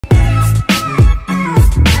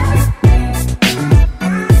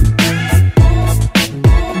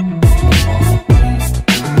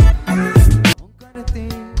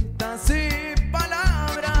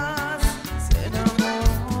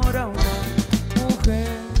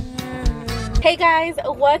Hey guys,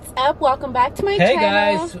 what's up? Welcome back to my channel.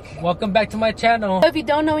 Hey guys, welcome back to my channel. So if you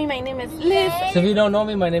don't know me, my name is Liz. So if you don't know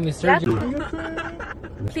me, my name is Sergio.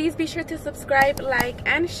 Please be sure to subscribe, like,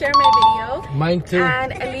 and share my video. Mine too.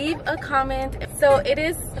 And leave a comment. So it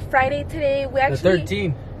is Friday today. We actually...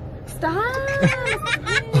 The 13th. Stop!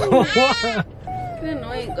 What? Qué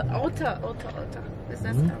annoying. Ota.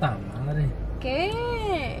 Puta madre.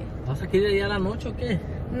 ¿Qué? ¿Vas a querer ir a la noche o qué?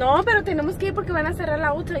 No, pero tenemos que ir porque van a cerrar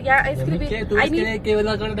la otra. Ya escribí. ¿Qué? Tú tienes que ver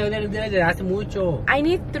la cara de hace mucho. I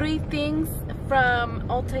need 3 things from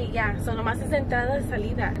Ulta y ya. So nomás es de entrada y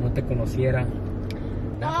salida. No te conociera.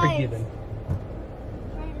 Not forgiven.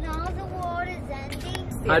 Right now the world is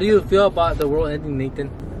ending. How do you feel about the world ending,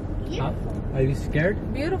 Nathan? Yeah. Huh? Are you scared?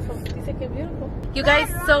 Beautiful. Dice que beautiful. You guys,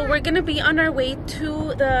 so we're gonna be on our way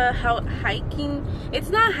to the hiking. It's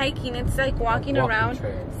not hiking, it's like walking around.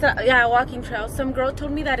 Trail. So yeah, walking trail. Some girl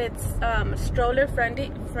told me that it's stroller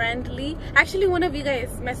friendly. Actually, one of you guys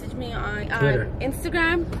messaged me on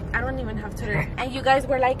Instagram. I don't even have Twitter. And you guys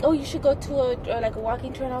were like, oh, you should go to a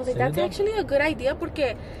walking trail. And I was like, that's actually a good idea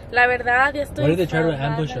porque la verdad ya estoy. What did they try to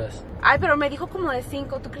ambush us? Ay, pero me dijo como de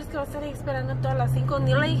 5. ¿Tú crees que va a estar ahí esperando todas las 5?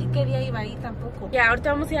 Ni le dije que día iba ahí tampoco. Ya,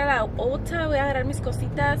 ahorita vamos a ir a la Ulta. Voy a agarrar mis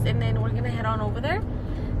cositas and then we're gonna head on over there.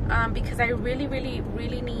 Because I really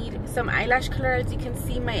need some eyelash color. As you can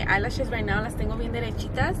see, my eyelashes right now las tengo bien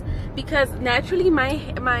derechitas. Because naturally my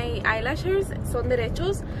eyelashes son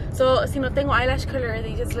derechos. So si no tengo eyelash color,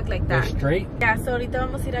 they just look like that. They're straight? Yeah, so ahorita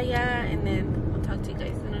vamos a ir allá and then we'll talk to you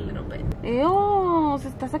guys in a little bit. Ew, se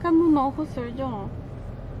está sacando un ojo, Sergio.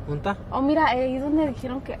 ¿Punta? Oh, mira, ahí es donde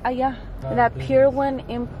dijeron que allá. That Pier 1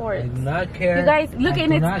 Imports. I do not care. You guys, look,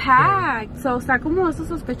 and it's packed. So, está como eso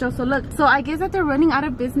sospechoso. Look, so I guess that they're running out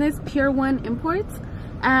of business, Pier 1 Imports.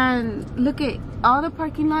 And look at all the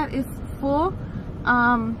parking lot is full.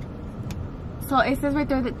 So, este es right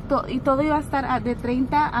there. Y todo iba a estar de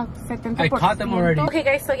 30 a 70%. I caught them already. Okay,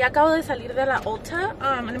 guys, so ya acabo de salir de la Ulta.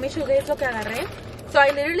 Let me show you guys lo que agarré. So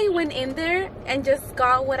I literally went in there and just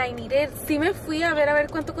got what I needed. Sí me fui a ver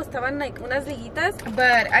cuánto costaban like unas viejitas,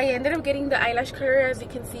 but I ended up getting the eyelash color. As you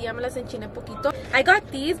can see, ya me las enchiné poquito. I got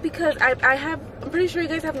these because I'm pretty sure you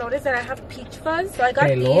guys have noticed that I have peach fuzz. So I got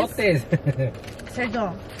these.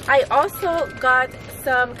 Perdón. I also got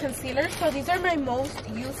some concealers. So these are my most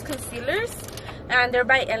used concealers. And they're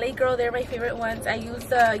by LA Girl. They're my favorite ones. I use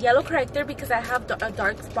the yellow corrector because I have a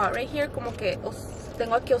dark spot right here. Como que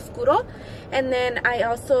tengo aquí oscuro. And then I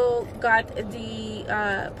also got the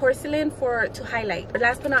porcelain to highlight.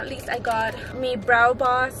 Last but not least, I got me Brow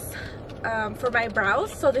Boss for my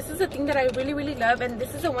brows. So this is the thing that I really love, and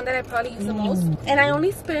this is the one that I probably use the most. And I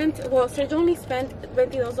only spent, well, Sergio only spent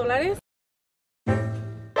 $22.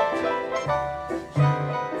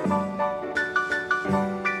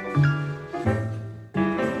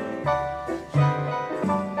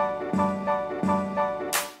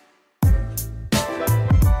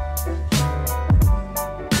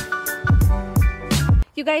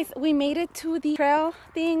 You guys, we made it to the trail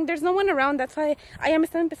thing. There's no one around, that's why ya me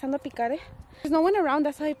está empezando a picar. There's no one around,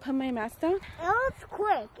 that's why I put my mask down. It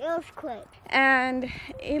was quick. And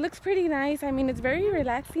it looks pretty nice. I mean, it's very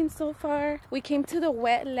relaxing so far. We came to the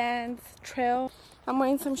Wetlands Trail. I'm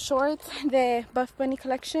wearing some shorts, the Buff Bunny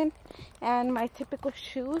collection, and my typical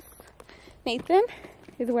shoes. Nathan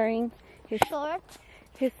is wearing his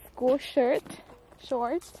school shirt.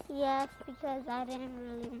 Shorts. Yes, because I didn't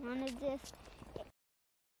really want to just...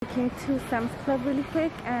 I came to Sam's Club really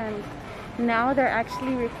quick, and now they're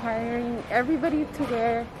actually requiring everybody to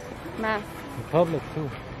wear masks. In public too.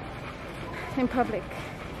 In public.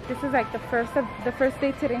 This is like the first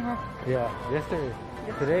day today, huh? Yeah, yesterday.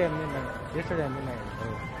 Today at midnight. Yesterday at midnight.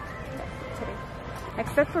 Yeah, today.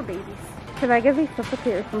 Except for babies. Because I guess they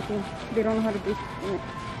suffocate or something. They don't know how to breathe in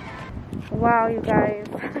it. Wow, you guys.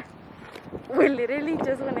 We literally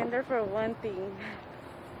just went in there for one thing.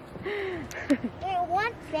 Wait,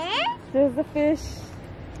 what's that? There's the fish.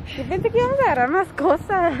 Yo pensé que íbamos a agarrar más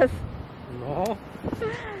cosas. No.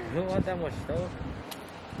 You don't want that much stuff.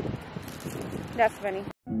 That's funny.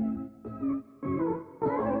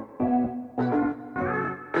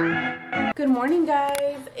 Good morning,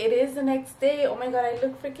 guys. It is the next day. Oh my god, I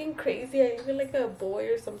look freaking crazy. I look like a boy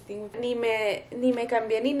or something. Ni me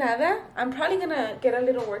cambié ni nada. I'm probably gonna get a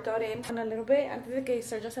little workout in a little bit antes de que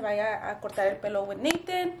Sergio se vaya a cortar el pelo with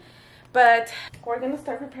Nathan. But we're gonna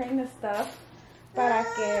start preparing the stuff para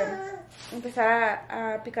que empezar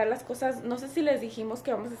a picar las cosas. No sé si les dijimos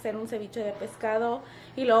que vamos a hacer un ceviche de pescado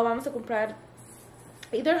y luego vamos a comprar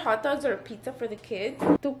either hot dogs or pizza for the kids.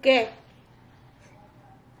 ¿Tú qué?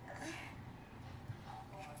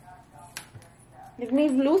 Es mi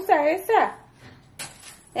blusa esa.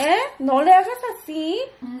 No le hagas así.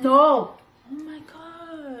 No. Oh my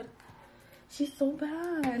god. She's so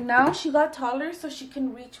bad. Now she got taller so she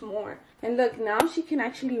can reach more. And look, now she can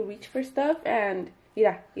actually reach for stuff and...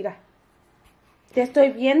 Mira. Te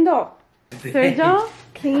estoy viendo. Sergio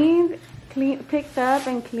picked up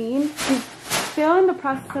and cleaned. She's still in the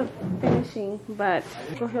process of finishing, but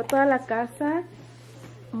cogió toda la casa.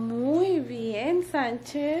 Muy bien,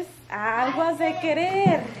 Sánchez. Algo has de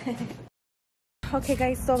querer. Okay,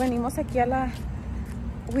 guys, so venimos aquí a la...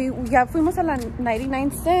 ya fuimos a la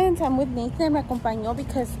 99 cents. I'm with Nathan. Me acompañó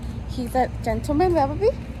because he's a gentleman, ¿verdad,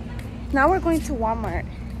 papi? Now we're going to Walmart.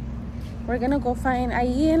 We're gonna go find...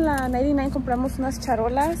 Ahí en la 99 compramos unas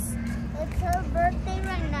charolas. It's her birthday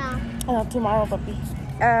right now. Tomorrow, papi.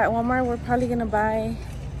 At Walmart, we're probably gonna buy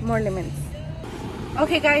more lemons.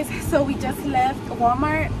 Okay, guys, so we just left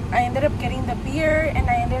Walmart. I ended up getting the beer, and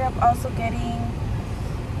I ended up also getting...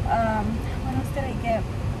 what else did I get?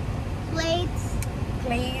 Plates.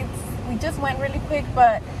 We just went really quick,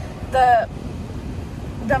 but the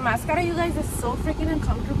mascara, you guys, is so freaking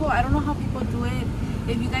uncomfortable. I don't know how people do it.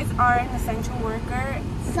 If you guys are an essential worker,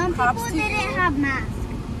 Some people didn't have masks.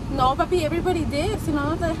 No, papi, everybody did. Si no,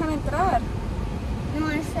 no te dejan entrar. No,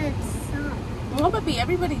 I said some. No, papi,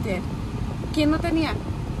 everybody did. ¿Quién no tenía?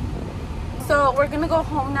 So we're gonna go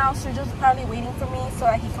home now. Sergio's probably waiting for me so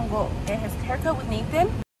that he can go get his haircut with Nathan.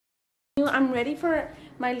 I'm ready for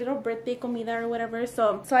my little birthday comida or whatever.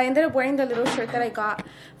 So I ended up wearing the little shirt that I got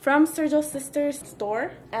from Sergio's sister's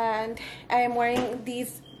store, and I am wearing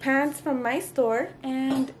these pants from my store.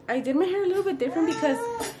 And I did my hair a little bit different because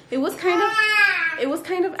it was kind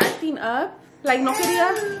of acting up. Like no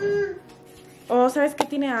quería. Oh, sabes que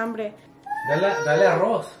tiene hambre. Dale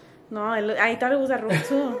arroz. No, I thought it was arroz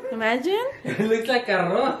too. Imagine. It looks like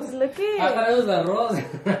arroz. Look it. I thought it was arroz.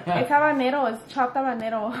 It's habanero. It's chopped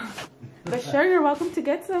habanero. But sure, you're welcome to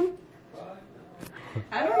get some.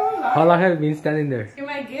 I don't know. How long have you been standing there? In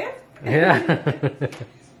my gift? Yeah.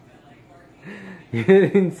 You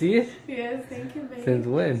didn't see it? Yes, thank you, babe. Since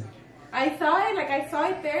when? I saw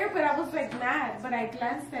it there, but I was like mad. But I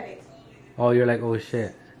glanced at it. Oh, you're like, oh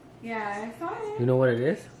shit. Yeah, I saw it. You know what it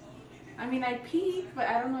is? I mean, I peeked, but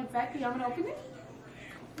I don't know exactly. You want me to open it?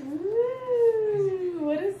 Ooh,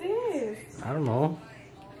 what is this? I don't know.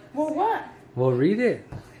 Well, what? Well, read it.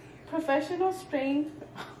 Professional strength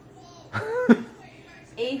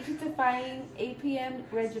age-defying APM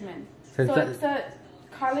regimen. So it's a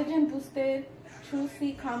collagen boosted True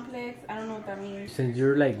C complex. I don't know what that means. Since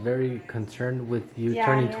you're like very concerned with you Yeah,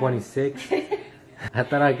 turning I am. 26, I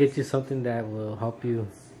thought I'd get you something that will help you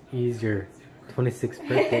ease your 26th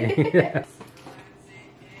birthday.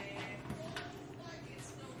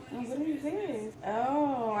 What is this?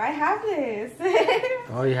 Oh, I have this.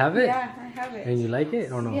 Oh, you have it? Yeah, I have it. And you like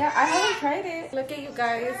it or no? Yeah, I haven't tried it. Look at you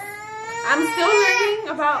guys. I'm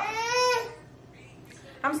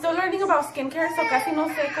still learning about skincare, so casi no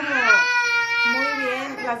sé como muy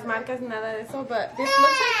bien las marcas ni nada de eso, but this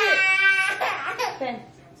looks like it.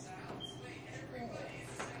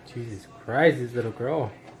 Jesus Christ, this little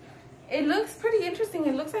girl. It looks pretty interesting.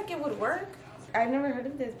 It looks like it would work. I've never heard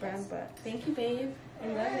of this brand, but thank you, babe. I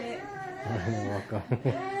love it. You're welcome.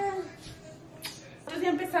 Entonces ya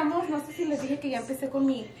empezamos, no sé si les dije que ya empecé con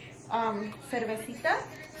mi cervecita.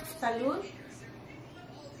 Salud.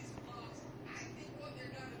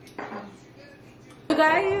 You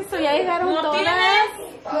guys, so ya llegaron todas.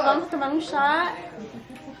 Nos vamos a tomar un shot.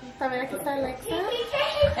 A ver, aquí está Alexa.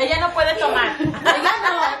 Ella no puede tomar. Ella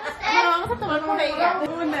no, vamos a tomar por ella.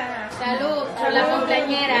 Una. Salud, por la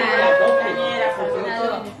cumpleañera.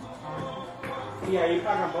 Salud. Y ahí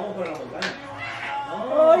pasamos por la montaña.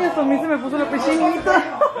 Ay, hasta a mí se me puso la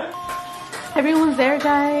pechinita. Everyone's there,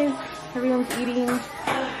 guys. Everyone's eating.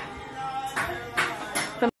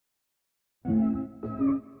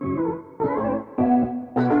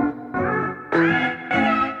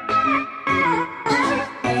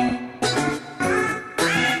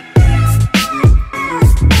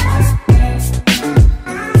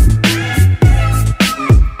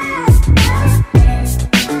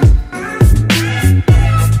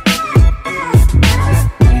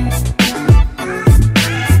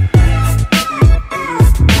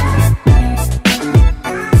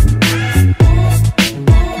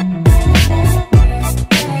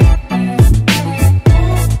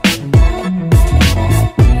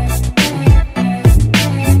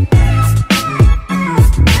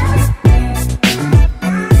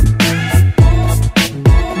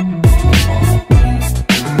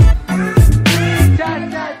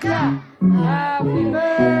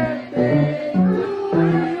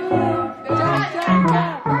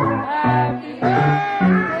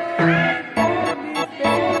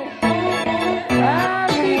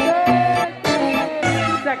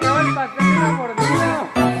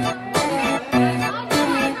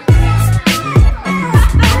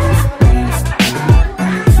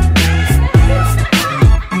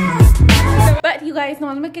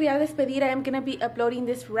 nomás me quería despedir. I am gonna be uploading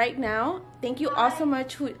this right now. Thank you all so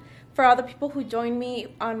much for all the people who joined me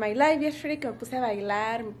on my live yesterday. Que me puse a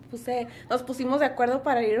bailar, nos pusimos de acuerdo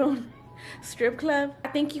para ir a un strip club.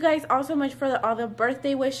 Thank you guys all so much for all the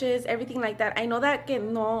birthday wishes, everything like that. I know that que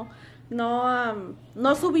no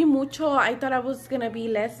subí mucho. I thought I was gonna be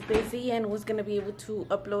less busy and was gonna be able to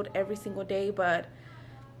upload every single day, but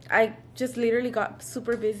I just literally got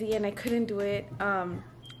super busy and I couldn't do it.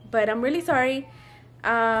 But I'm really sorry.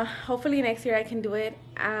 Hopefully next year I can do it.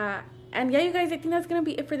 And yeah, you guys, I think that's gonna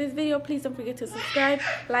be it for this video. Please don't forget to subscribe,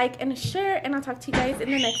 like, and share, and I'll talk to you guys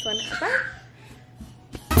in the next one. Bye.